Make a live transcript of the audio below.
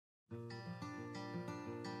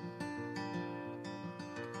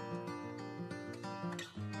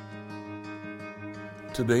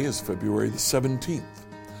Today is February the 17th.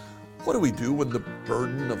 What do we do when the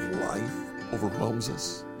burden of life overwhelms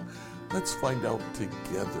us? Let's find out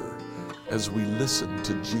together as we listen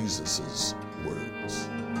to Jesus' words.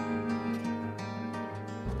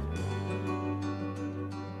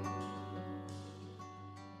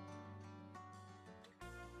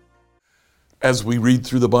 As we read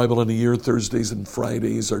through the Bible in a year, Thursdays and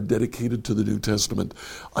Fridays are dedicated to the New Testament.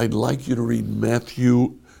 I'd like you to read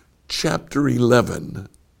Matthew chapter 11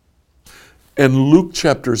 and Luke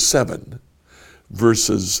chapter 7,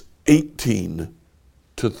 verses 18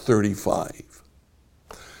 to 35.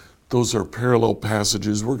 Those are parallel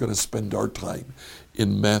passages. We're going to spend our time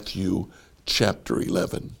in Matthew chapter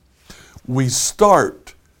 11. We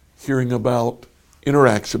start hearing about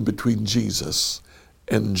interaction between Jesus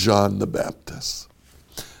and John the Baptist.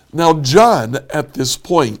 Now, John, at this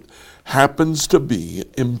point, happens to be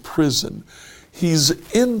in prison. He's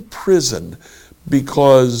in prison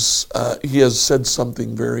because he has said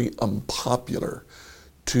something very unpopular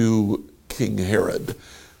to King Herod.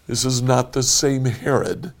 This is not the same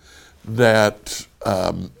Herod that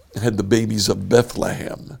had the babies of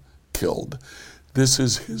Bethlehem killed. This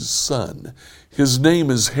is his son. His name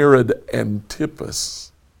is Herod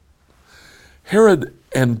Antipas. Herod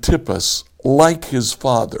Antipas, like his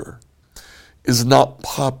father, is not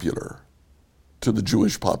popular to the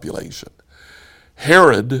Jewish population.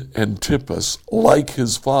 Herod Antipas, like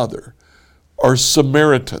his father, are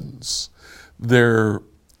Samaritans. They're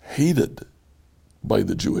hated by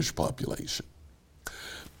the Jewish population.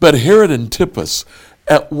 But Herod Antipas,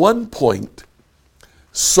 at one point,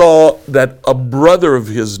 saw that a brother of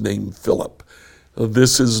his named Philip,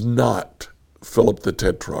 this is not Philip the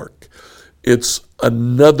Tetrarch, it's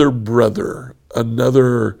another brother,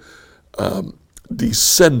 another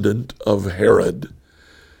descendant of Herod,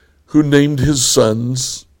 who named his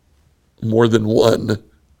sons, more than one,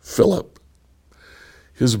 Philip.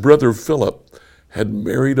 His brother Philip had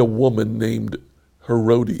married a woman named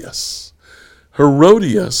Herodias.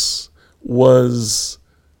 Herodias was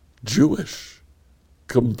Jewish,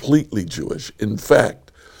 completely Jewish. In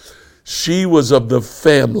fact, she was of the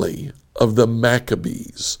family of the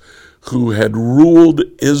Maccabees, who had ruled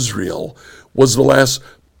Israel, was the last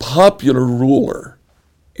popular ruler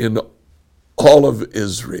in all of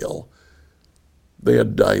Israel. They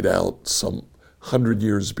had died out some 100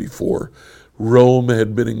 years before. Rome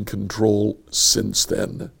had been in control since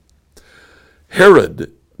then.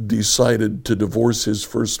 Herod decided to divorce his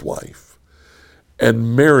first wife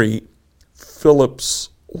and marry Philip's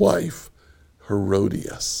wife,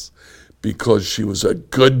 Herodias, because she was a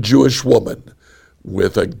good Jewish woman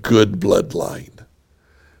with a good bloodline.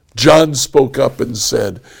 John spoke up and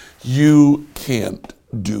said, "You can't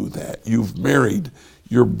do that. You've married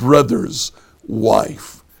your brother's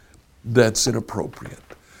wife. That's inappropriate."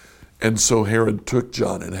 And so Herod took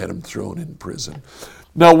John and had him thrown in prison.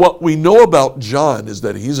 Now, what we know about John is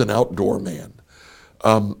that he's an outdoor man.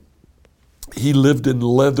 He lived in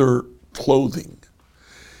leather clothing.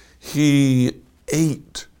 He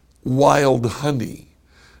ate wild honey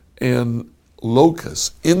and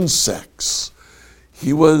locusts, insects.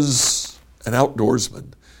 He was an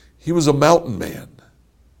outdoorsman. He was a mountain man.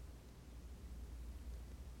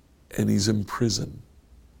 And he's in prison.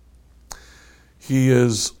 He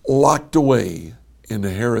is locked away in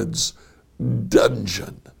Herod's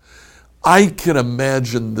dungeon. I can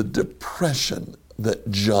imagine the depression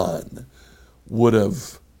that John would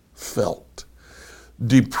have felt.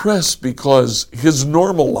 Depressed because his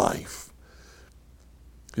normal life,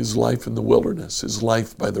 his life in the wilderness, his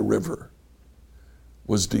life by the river,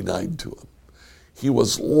 was denied to him. He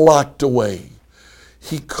was locked away.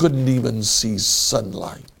 He couldn't even see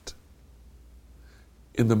sunlight.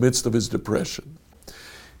 In the midst of his depression,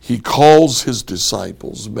 he calls his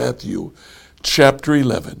disciples. Matthew chapter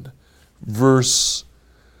 11, verse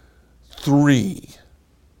 3.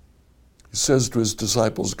 He says to his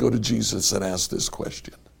disciples, go to Jesus and ask this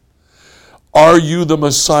question. Are you the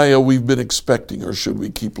Messiah we've been expecting, or should we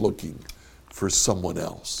keep looking for someone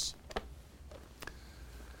else?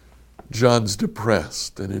 John's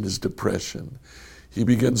depressed, and in his depression, he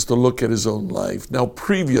begins to look at his own life. Now,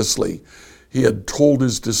 previously, he had told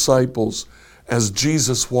his disciples, as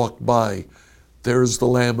Jesus walked by, there's the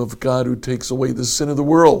Lamb of God who takes away the sin of the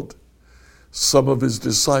world. Some of his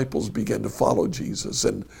disciples began to follow Jesus,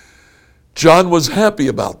 and John was happy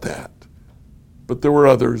about that. But there were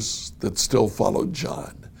others that still followed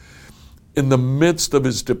John. In the midst of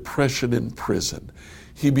his depression in prison,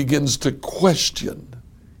 he begins to question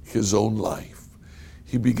his own life.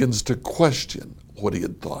 he begins to question what he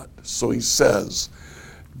had thought. So he says,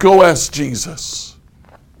 go ask Jesus,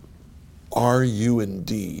 are you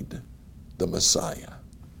indeed the Messiah?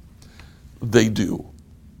 They do.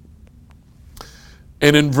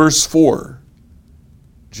 And in verse 4,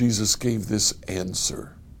 Jesus gave this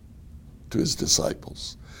answer to his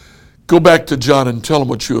disciples. Go back to John and tell him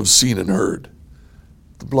what you have seen and heard.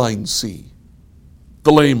 The blind see,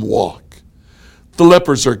 the lame walk, the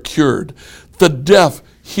lepers are cured, the deaf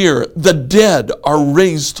hear, the dead are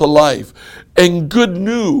raised to life, and good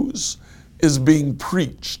news is being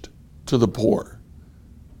preached to the poor.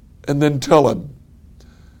 And then tell him,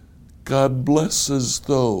 God blesses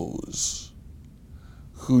those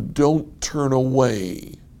who don't turn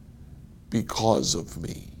away because of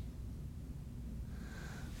me.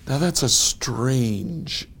 Now that's a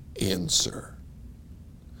strange answer.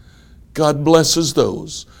 God blesses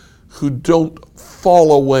those who don't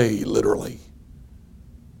fall away, literally,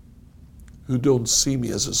 who don't see me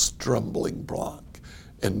as a stumbling block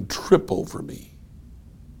and trip over me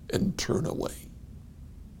and turn away.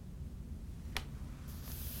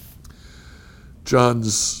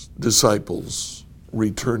 John's disciples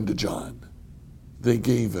returned to John. They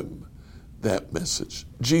gave him that message.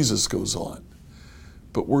 Jesus goes on,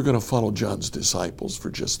 but we're going to follow John's disciples for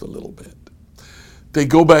just a little bit. They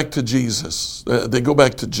go back to Jesus. They go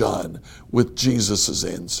back to John with Jesus'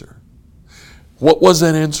 answer. What was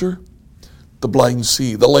that answer? The blind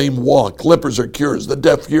see, the lame walk, lepers are cured, the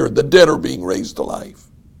deaf hear, the dead are being raised to life.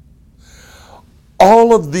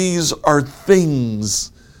 All of these are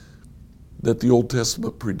things that the Old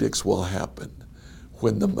Testament predicts will happen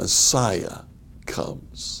when the Messiah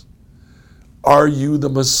comes. Are you the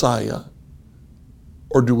Messiah,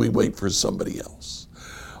 or do we wait for somebody else?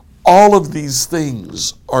 All of these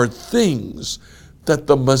things are things that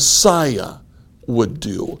the Messiah would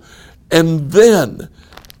do. And then,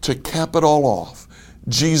 to cap it all off,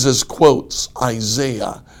 Jesus quotes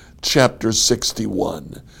Isaiah chapter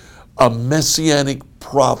 61, a messianic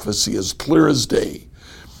prophecy as clear as day.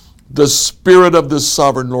 The Spirit of the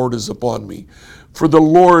Sovereign Lord is upon me, for the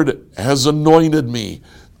Lord has anointed me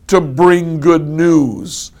to bring good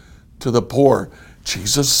news to the poor.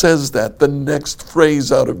 Jesus says that. The next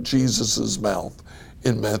phrase out of Jesus' mouth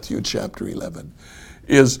in Matthew chapter 11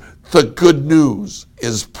 is, the good news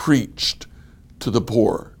is preached to the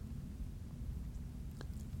poor.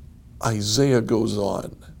 Isaiah goes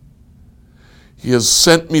on. He has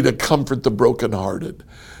sent me to comfort the brokenhearted,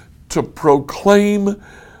 to proclaim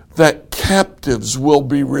that captives will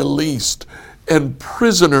be released and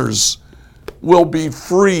prisoners will be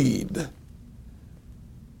freed.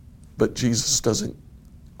 But Jesus doesn't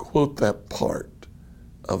quote that part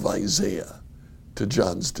of Isaiah to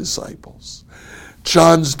John's disciples.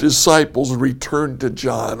 John's disciples return to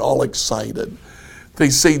John all excited. They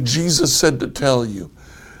say, Jesus said to tell you,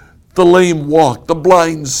 the lame walk, the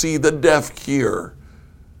blind see, the deaf hear.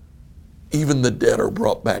 Even the dead are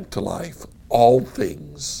brought back to life. All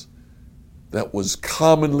things that was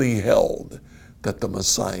commonly held that the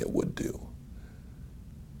Messiah would do.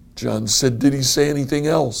 John said, did he say anything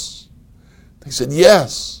else? They said,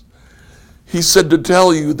 yes. He said to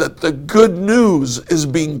tell you that the good news is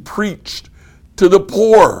being preached to the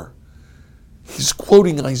poor. He's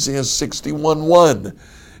quoting Isaiah 61:1.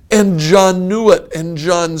 And John knew it. And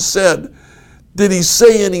John said, did he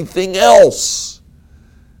say anything else?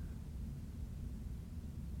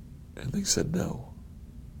 And they said no.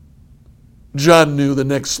 John knew the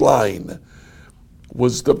next line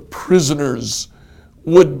was the prisoners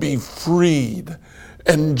would be freed.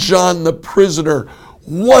 And John the prisoner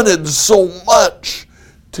wanted so much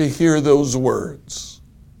to hear those words.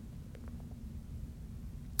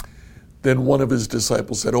 Then one of his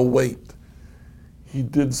disciples said, oh wait, he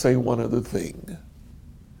did say one other thing.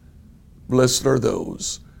 Blessed are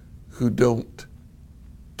those who don't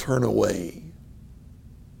turn away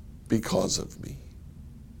because of me.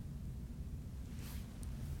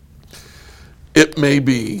 It may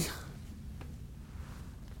be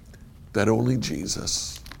that only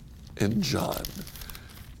Jesus and John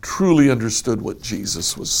truly understood what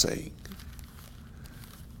Jesus was saying.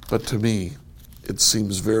 But to me, it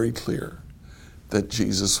seems very clear that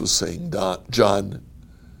Jesus was saying, John,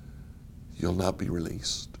 you'll not be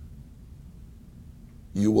released.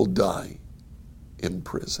 You will die in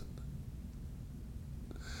prison.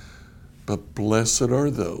 But blessed are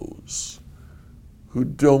those who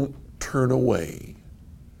don't turn away,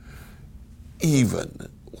 even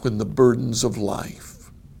when the burdens of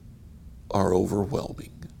life are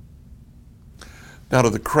overwhelming. Now to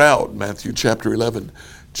the crowd, Matthew chapter 11,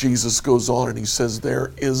 Jesus goes on and he says,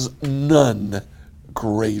 there is none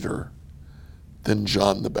greater than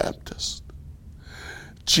John the Baptist.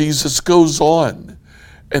 Jesus goes on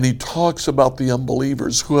and he talks about the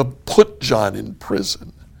unbelievers who have put John in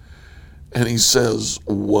prison. And he says,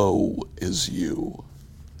 woe is you.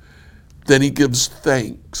 Then he gives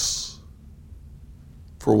thanks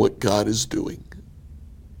for what God is doing.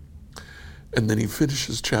 And then he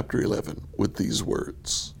finishes chapter 11 with these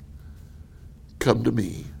words. Come to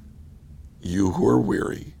me, you who are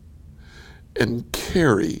weary, and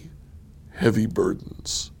carry heavy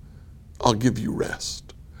burdens. I'll give you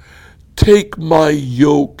rest. Take my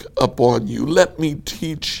yoke upon you. Let me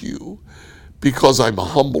teach you, because I'm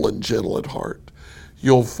humble and gentle at heart.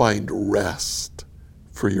 You'll find rest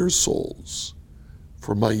for your souls.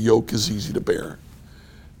 For my yoke is easy to bear,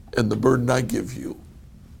 and the burden I give you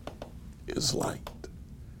is light.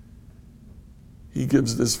 He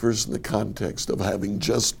gives this verse in the context of having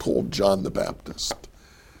just told John the Baptist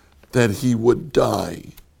that he would die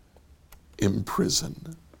in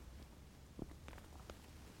prison.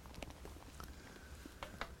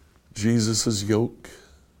 Jesus' yoke,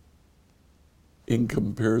 in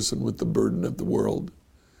comparison with the burden of the world,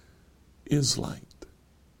 is light.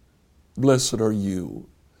 Blessed are you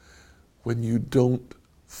when you don't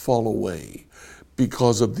fall away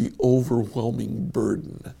because of the overwhelming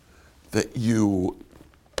burden that you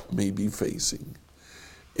may be facing.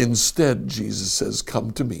 Instead, Jesus says,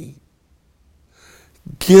 come to me.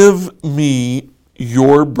 Give me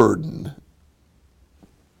your burden,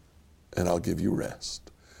 and I'll give you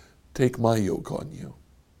rest. Take my yoke on you.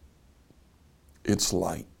 It's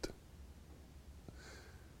light,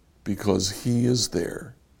 because he is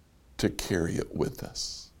there to carry it with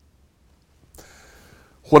us.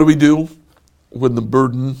 What do we do when the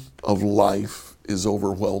burden of life is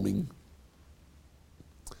overwhelming?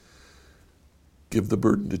 Give the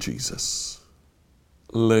burden to Jesus.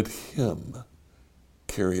 Let him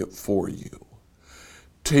carry it for you.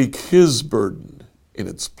 Take his burden in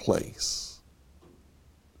its place.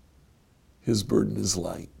 His burden is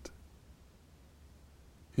light.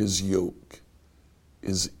 His yoke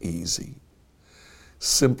is easy.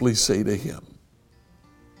 Simply say to him,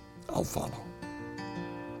 I'll follow.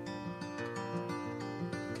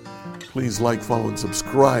 Please like, follow, and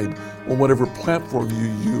subscribe on whatever platform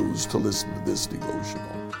you use to listen to this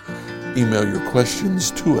devotional. Email your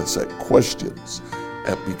questions to us at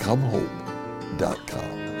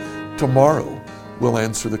questions@becomehope.com. Tomorrow, we'll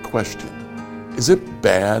answer the question, is it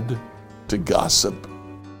bad to gossip